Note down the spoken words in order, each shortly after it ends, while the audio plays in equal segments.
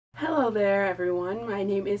Hello there everyone, my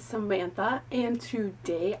name is Samantha and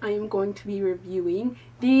today I am going to be reviewing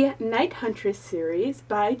the Night Huntress series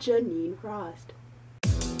by Jeaniene.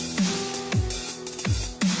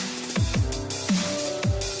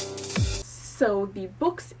 So the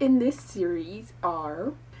books in this series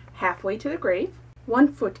are Halfway to the Grave, One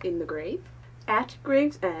Foot in the Grave, At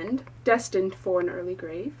Grave's End, Destined for an Early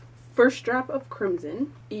Grave, First Drop of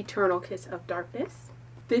Crimson, Eternal Kiss of Darkness,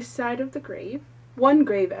 This Side of the Grave, One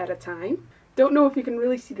Grave at a Time. Don't know if you can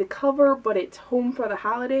really see the cover, but it's Home for the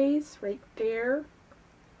Holidays right there.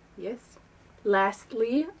 Yes.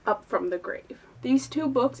 Lastly, Up from the Grave. These two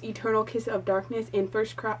books, Eternal Kiss of Darkness and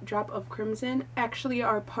First Drop of Crimson, actually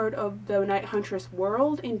are part of the Night Huntress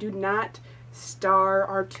world and do not star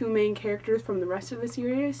our two main characters from the rest of the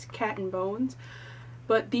series, Cat and Bones.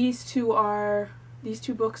 But these two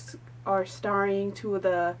books are starring two of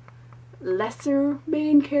the lesser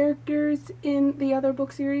main characters in the other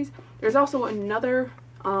book series. There's also another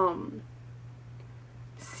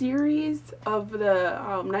series of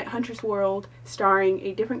the Night Huntress world starring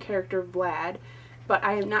a different character, Vlad, but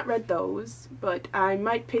I have not read those, but I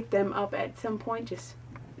might pick them up at some point, just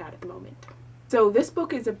not at the moment. So this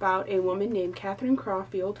book is about a woman named Catherine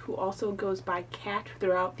Caulfield, who also goes by Cat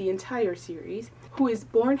throughout the entire series, who is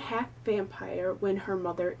born half vampire when her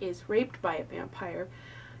mother is raped by a vampire.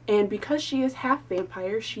 And because she is half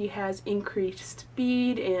vampire, she has increased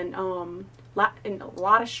speed and a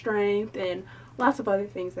lot of strength and lots of other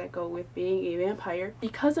things that go with being a vampire.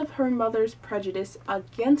 Because of her mother's prejudice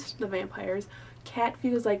against the vampires, Cat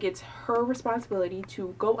feels like it's her responsibility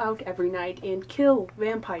to go out every night and kill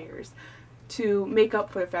vampires to make up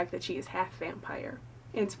for the fact that she is half vampire.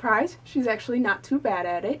 And surprise, she's actually not too bad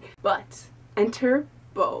at it. But enter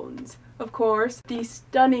Bones. Of course, the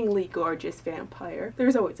stunningly gorgeous vampire.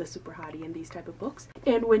 There's always a super hottie in these type of books.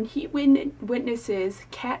 And when he witnesses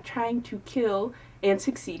Cat trying to kill and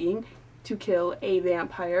succeeding to kill a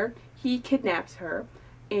vampire, he kidnaps her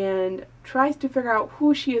and tries to figure out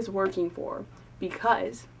who she is working for,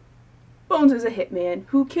 because Bones is a hitman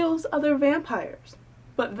who kills other vampires.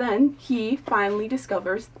 But then he finally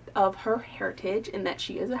discovers of her heritage and that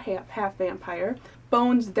she is a half vampire.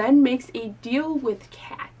 Bones then makes a deal with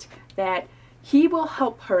Cat that he will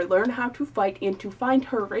help her learn how to fight and to find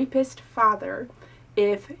her rapist father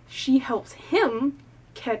if she helps him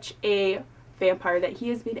catch a vampire that he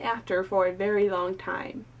has been after for a very long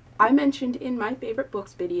time. I mentioned in my favorite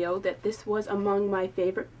books video that this was among my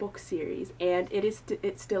favorite book series, and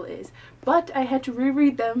it still is. But I had to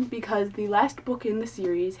reread them because the last book in the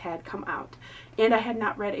series had come out, and I had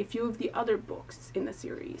not read a few of the other books in the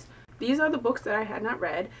series. These are the books that I had not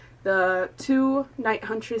read. The two Night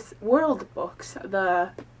Huntress world books,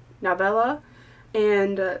 the novella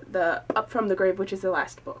and the Up from the Grave, which is the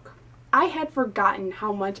last book. I had forgotten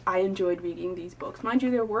how much I enjoyed reading these books. Mind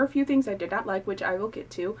you, there were a few things I did not like, which I will get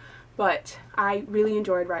to, but I really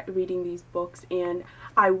enjoyed reading these books, and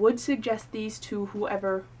I would suggest these to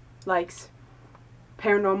whoever likes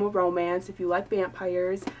paranormal romance, if you like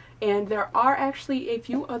vampires. And there are actually a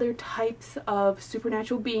few other types of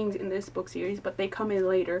supernatural beings in this book series, but they come in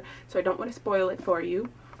later, so I don't want to spoil it for you.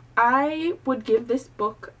 I would give this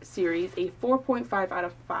book series a 4.5 out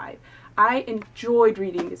of 5. I enjoyed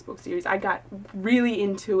reading this book series. I got really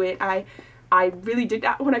into it. I really did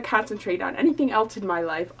not want to concentrate on anything else in my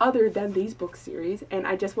life other than these book series, and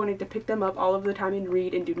I just wanted to pick them up all of the time and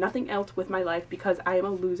read and do nothing else with my life because I am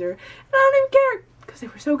a loser, and I don't even care because they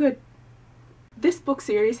were so good. This book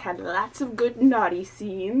series had lots of good naughty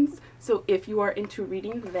scenes, so if you are into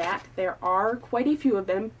reading that, there are quite a few of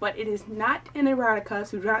them, but it is not an erotica,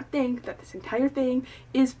 so do not think that this entire thing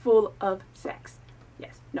is full of sex.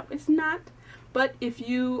 Yes, no, it's not. But if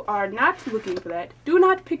you are not looking for that, do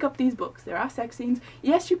not pick up these books. There are sex scenes.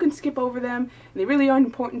 Yes, you can skip over them. They really aren't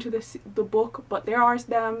important to the book, but there are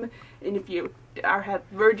them. And if you have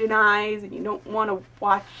virgin eyes and you don't want to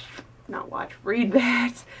read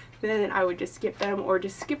that, then I would just skip them or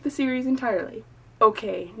just skip the series entirely.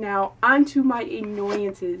 Okay, now on to my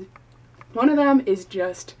annoyances. One of them is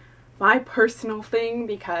just my personal thing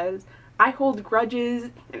because I hold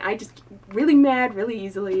grudges and I just get really mad really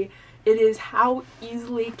easily. It is how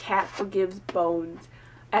easily Cat forgives Bones.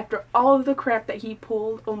 After all of the crap that he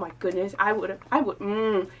pulled, oh my goodness,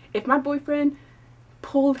 if my boyfriend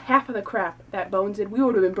pulled half of the crap that Bones did, we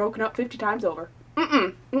would have been broken up 50 times over.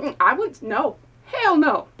 I wouldn't, no. Hell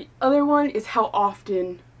no. The other one is how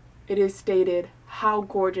often it is stated how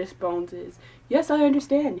gorgeous Bones is. Yes, I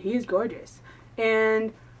understand, he is gorgeous.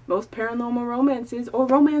 And most paranormal romances, or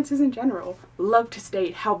romances in general, love to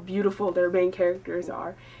state how beautiful their main characters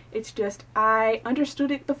are. It's just, I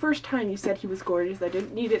understood it the first time you said he was gorgeous. I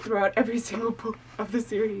didn't need it throughout every single book of the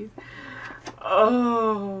series.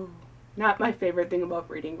 Oh, not my favorite thing about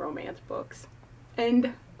reading romance books.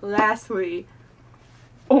 And lastly,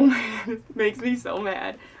 oh man, it makes me so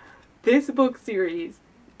mad. This book series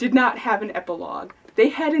did not have an epilogue. They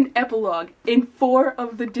had an epilogue in 4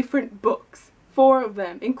 of the different books. 4 of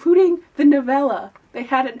them, including the novella. They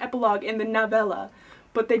had an epilogue in the novella,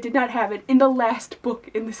 but they did not have it in the last book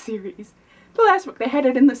in the series. The last book. They had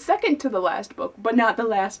it in the second to the last book, but not the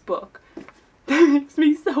last book. That makes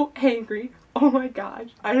me so angry. Oh my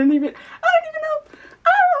gosh. I don't even know.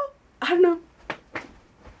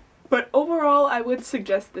 But overall, I would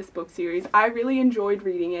suggest this book series. I really enjoyed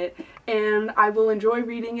reading it, and I will enjoy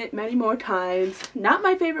reading it many more times. Not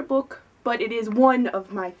my favorite book, but it is one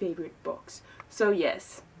of my favorite books. So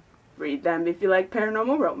yes, read them if you like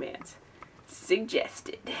paranormal romance.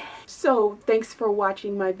 Suggested. So, thanks for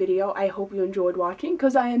watching my video. I hope you enjoyed watching,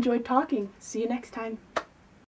 because I enjoyed talking. See you next time.